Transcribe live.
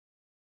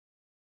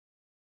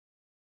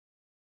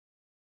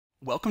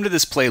Welcome to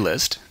this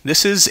playlist.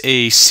 This is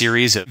a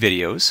series of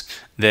videos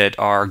that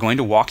are going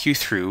to walk you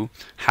through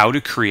how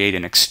to create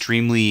an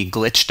extremely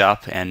glitched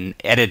up and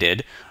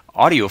edited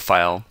audio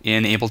file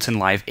in Ableton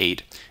Live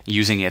 8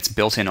 using its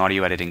built-in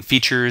audio editing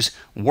features,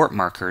 warp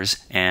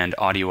markers, and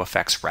audio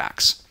effects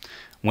racks.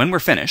 When we're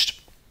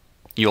finished,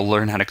 you'll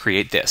learn how to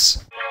create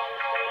this.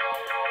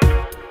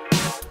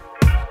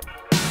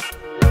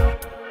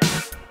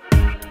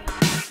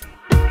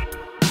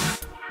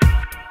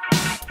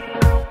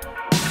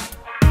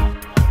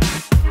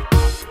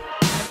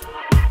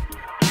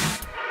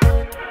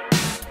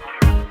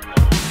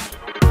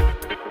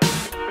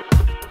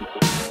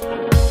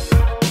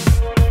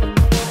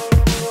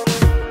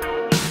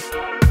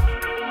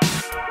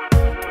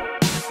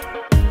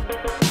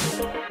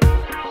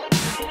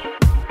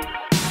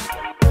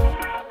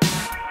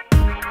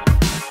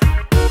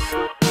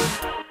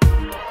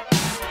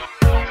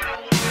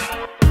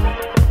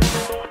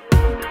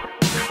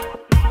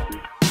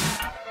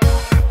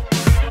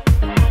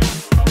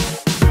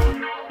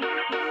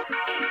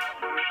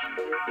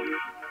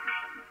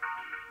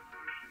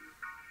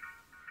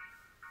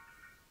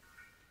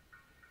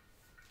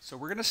 So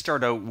we're going to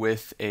start out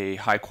with a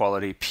high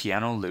quality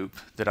piano loop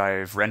that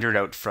I've rendered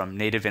out from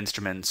Native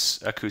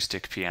Instruments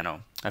acoustic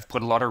piano. I've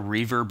put a lot of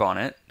reverb on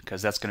it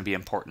because that's going to be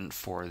important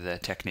for the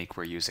technique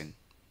we're using.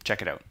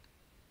 Check it out.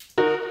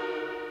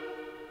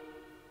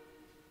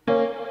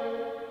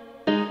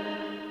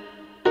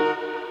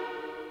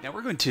 Now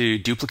we're going to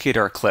duplicate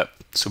our clip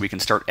so we can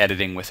start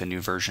editing with a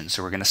new version.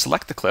 So we're going to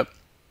select the clip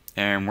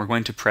and we're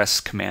going to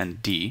press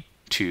Command D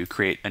to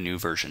create a new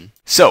version.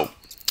 So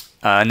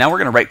now we're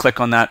going to right click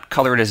on that,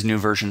 color it as a new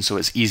version so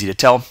it's easy to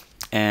tell,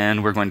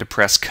 and we're going to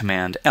press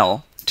Command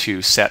L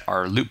to set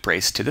our loop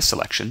brace to this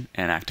selection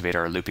and activate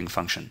our looping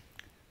function.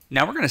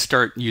 Now we're going to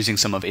start using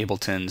some of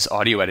Ableton's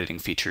audio editing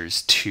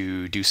features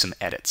to do some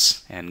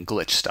edits and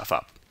glitch stuff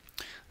up.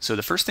 So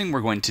the first thing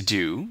we're going to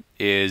do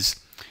is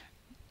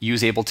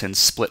use Ableton's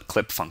split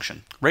clip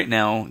function. Right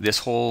now this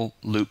whole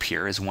loop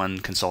here is one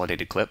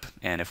consolidated clip,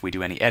 and if we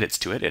do any edits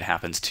to it, it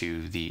happens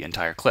to the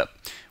entire clip.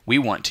 We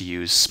want to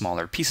use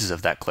smaller pieces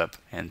of that clip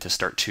and to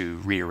start to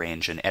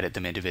rearrange and edit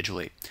them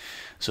individually.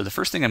 So the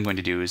first thing I'm going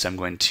to do is I'm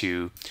going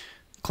to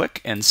click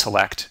and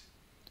select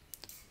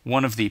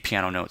one of the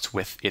piano notes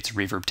with its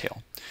reverb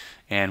tail.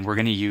 And we're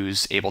going to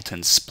use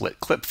Ableton's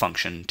split clip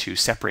function to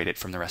separate it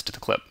from the rest of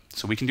the clip.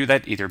 So we can do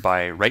that either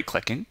by right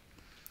clicking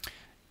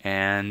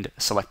and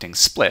selecting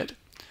split,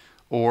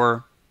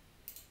 or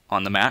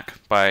on the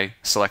Mac by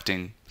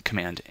selecting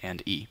Command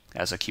and E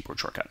as a keyboard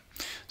shortcut.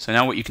 So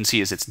now what you can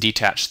see is it's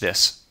detached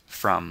this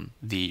from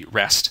the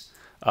rest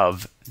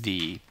of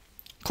the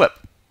clip.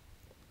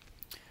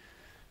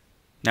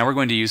 Now we're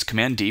going to use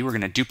Command D, we're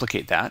going to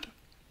duplicate that,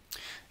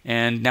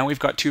 and now we've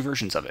got two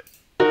versions of it.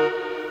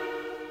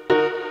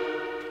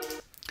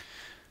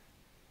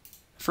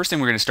 First thing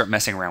we're going to start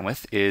messing around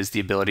with is the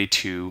ability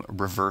to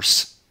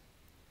reverse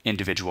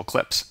individual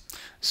clips.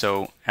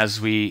 So as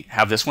we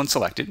have this one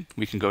selected,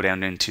 we can go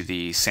down into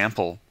the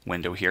sample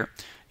window here,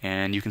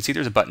 and you can see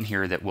there's a button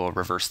here that will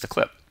reverse the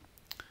clip.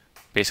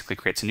 Basically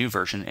creates a new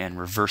version and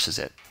reverses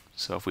it.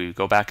 So if we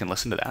go back and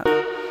listen to that,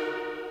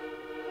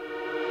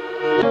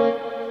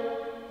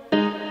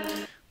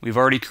 we've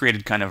already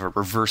created kind of a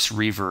reverse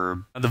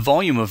reverb. The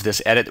volume of this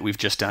edit that we've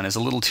just done is a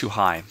little too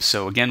high.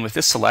 So again, with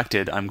this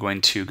selected, I'm going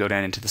to go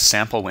down into the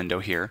sample window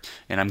here,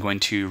 and I'm going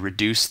to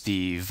reduce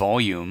the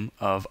volume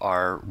of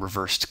our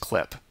reversed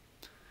clip.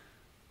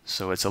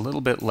 So it's a little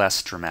bit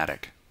less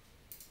dramatic.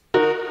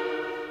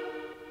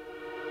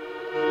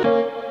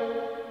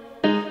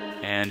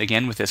 And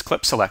again, with this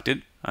clip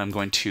selected, I'm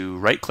going to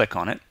right click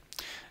on it,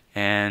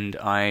 and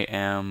I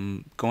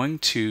am going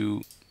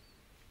to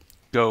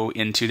go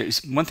into,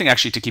 one thing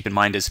actually to keep in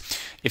mind is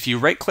if you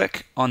right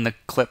click on the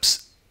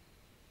clip's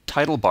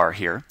title bar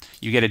here,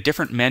 you get a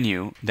different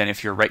menu than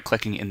if you're right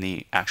clicking in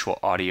the actual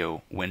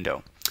audio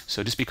window.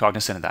 So just be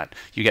cognizant of that.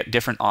 You get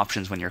different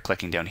options when you're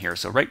clicking down here.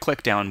 So right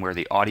click down where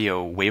the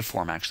audio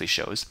waveform actually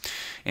shows,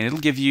 and it'll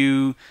give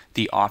you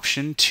the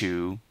option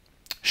to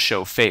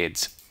show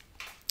fades.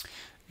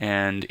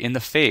 And in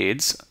the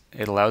fades,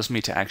 it allows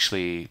me to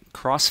actually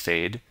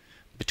crossfade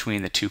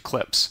between the two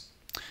clips.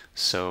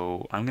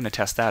 So I'm going to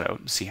test that out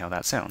and see how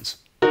that sounds.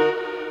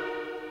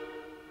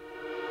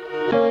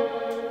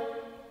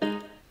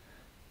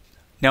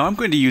 Now I'm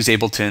going to use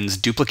Ableton's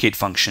duplicate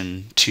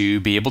function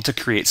to be able to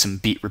create some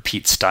beat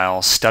repeat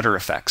style stutter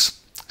effects.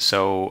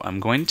 So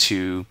I'm going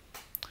to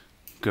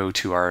go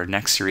to our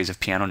next series of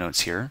piano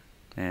notes here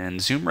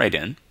and zoom right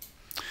in.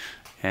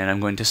 And I'm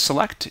going to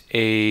select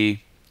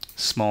a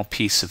small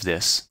piece of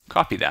this,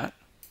 copy that,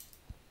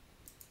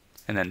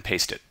 and then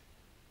paste it.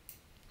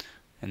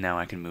 And now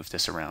I can move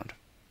this around.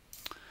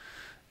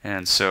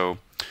 And so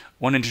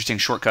one interesting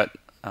shortcut,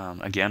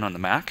 again on the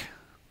Mac,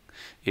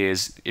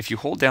 is if you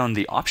hold down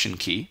the Option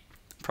key,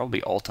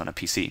 probably Alt on a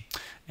PC,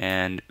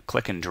 and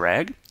click and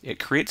drag, it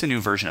creates a new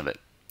version of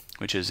it,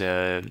 which is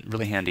a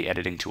really handy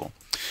editing tool.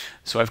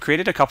 So I've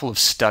created a couple of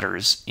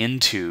stutters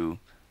into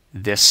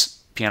this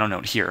piano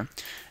note here.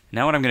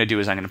 Now what I'm going to do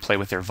is I'm going to play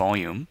with their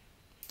volume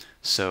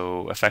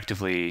So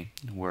effectively,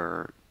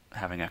 we're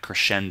having a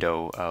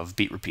crescendo of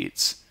beat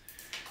repeats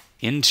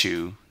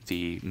into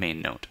the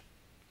main note.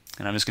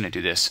 And I'm just going to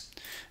do this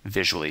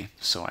visually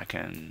so I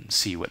can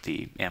see what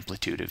the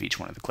amplitude of each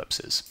one of the clips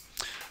is.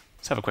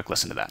 Let's have a quick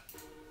listen to that.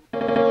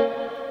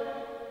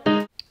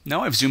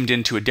 Now I've zoomed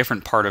into a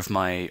different part of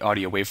my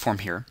audio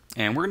waveform here,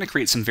 and we're going to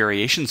create some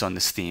variations on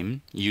this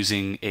theme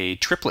using a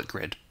triplet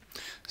grid.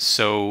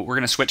 So we're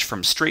going to switch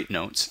from straight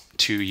notes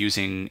to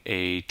using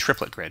a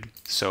triplet grid.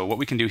 So what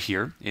we can do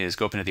here is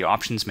go up into the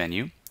options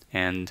menu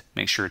and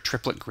make sure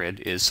triplet grid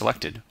is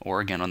selected. Or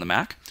again on the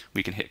Mac,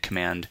 we can hit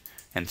Command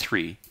and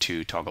 3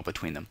 to toggle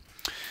between them.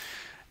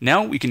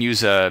 Now we can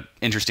use an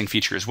interesting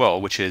feature as well,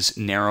 which is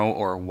narrow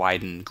or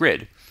widen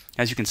grid.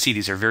 As you can see,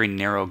 these are very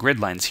narrow grid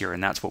lines here,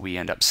 and that's what we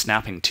end up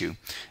snapping to.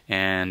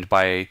 And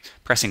by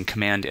pressing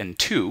Command and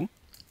 2,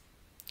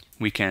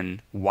 we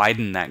can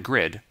widen that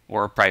grid,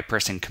 or by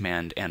pressing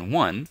Command and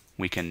 1,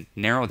 we can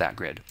narrow that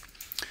grid.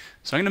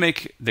 So I'm going to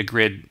make the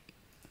grid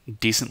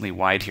decently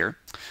wide here,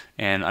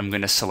 and I'm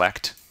going to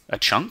select a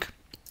chunk,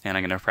 and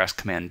I'm going to press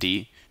Command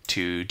D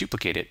to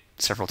duplicate it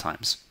several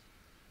times.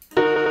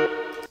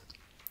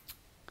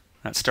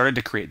 That started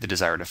to create the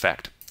desired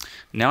effect.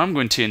 Now I'm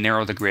going to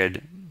narrow the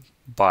grid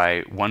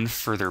by one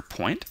further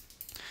point,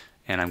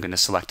 and I'm going to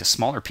select a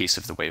smaller piece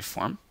of the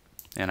waveform,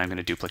 and I'm going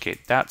to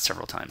duplicate that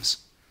several times.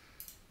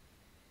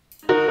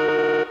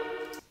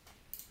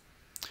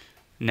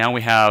 Now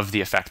we have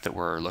the effect that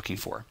we're looking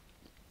for.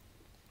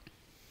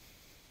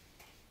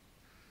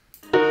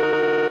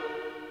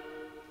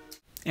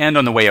 And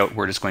on the way out,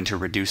 we're just going to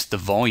reduce the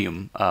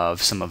volume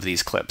of some of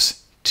these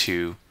clips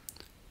to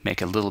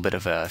make a little bit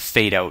of a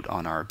fade out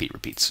on our beat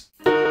repeats.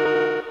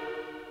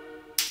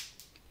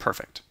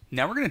 Perfect.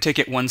 Now we're going to take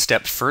it one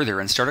step further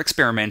and start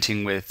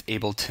experimenting with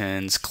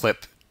Ableton's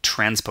clip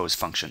transpose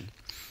function.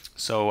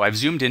 So I've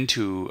zoomed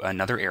into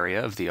another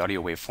area of the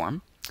audio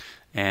waveform,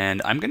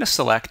 and I'm going to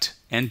select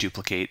and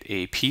duplicate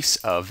a piece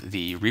of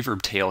the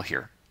reverb tail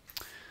here.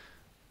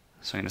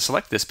 So I'm going to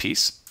select this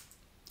piece,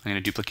 I'm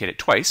going to duplicate it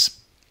twice,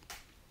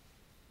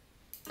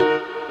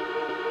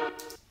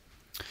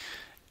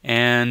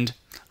 and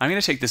I'm going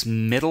to take this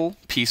middle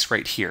piece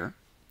right here,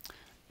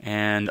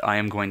 and I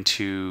am going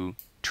to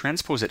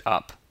transpose it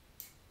up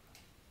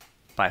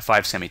by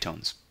 5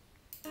 semitones.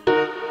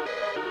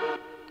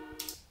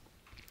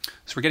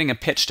 So we're getting a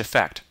pitched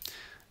effect.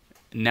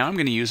 Now I'm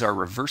going to use our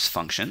reverse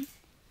function,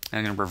 and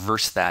I'm going to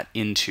reverse that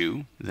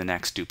into the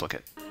next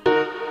duplicate.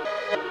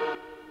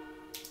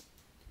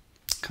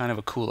 Kind of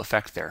a cool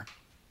effect there.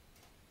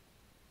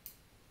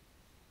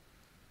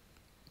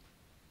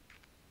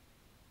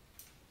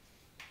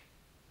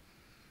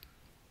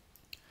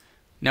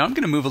 Now I'm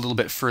going to move a little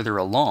bit further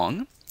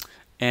along,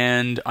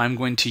 and I'm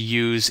going to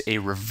use a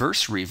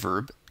reverse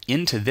reverb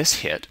into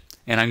this hit,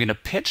 and I'm going to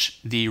pitch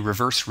the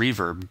reverse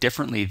reverb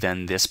differently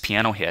than this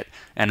piano hit,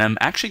 and I'm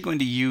actually going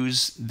to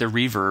use the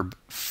reverb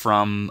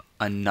from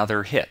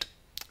another hit.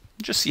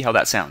 Just see how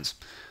that sounds.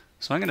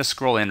 So I'm going to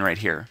scroll in right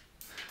here,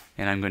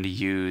 and I'm going to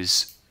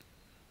use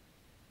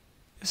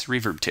this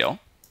reverb tail.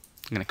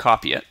 I'm going to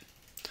copy it,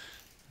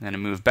 I'm going to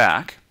move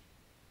back,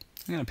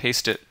 I'm going to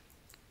paste it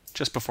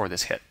just before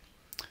this hit.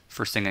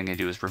 First thing I'm going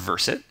to do is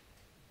reverse it.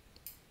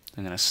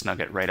 I'm going to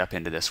snug it right up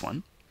into this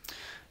one.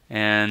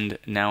 And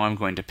now I'm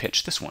going to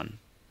pitch this one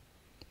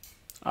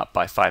up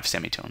by 5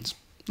 semitones.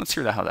 Let's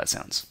hear how that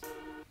sounds.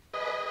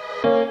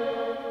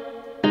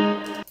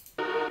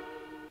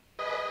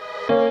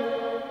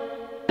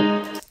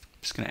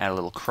 Just going to add a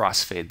little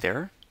crossfade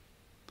there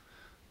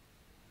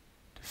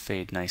to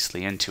fade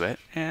nicely into it.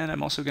 And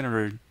I'm also going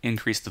to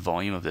increase the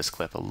volume of this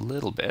clip a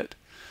little bit.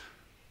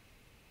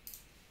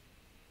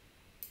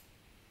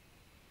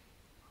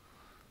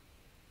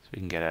 So we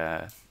can get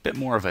a bit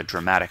more of a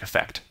dramatic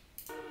effect.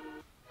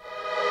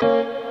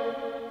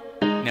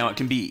 Now it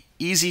can be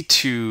easy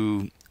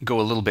to go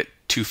a little bit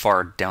too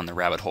far down the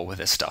rabbit hole with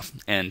this stuff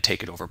and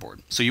take it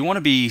overboard. So you want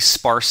to be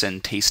sparse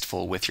and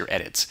tasteful with your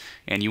edits,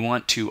 and you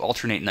want to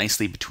alternate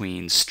nicely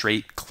between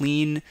straight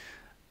clean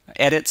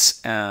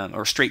edits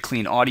or straight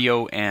clean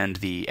audio and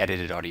the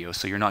edited audio,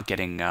 so you're not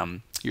getting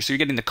you're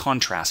getting the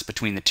contrast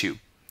between the two.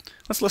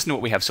 Let's listen to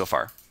what we have so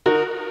far.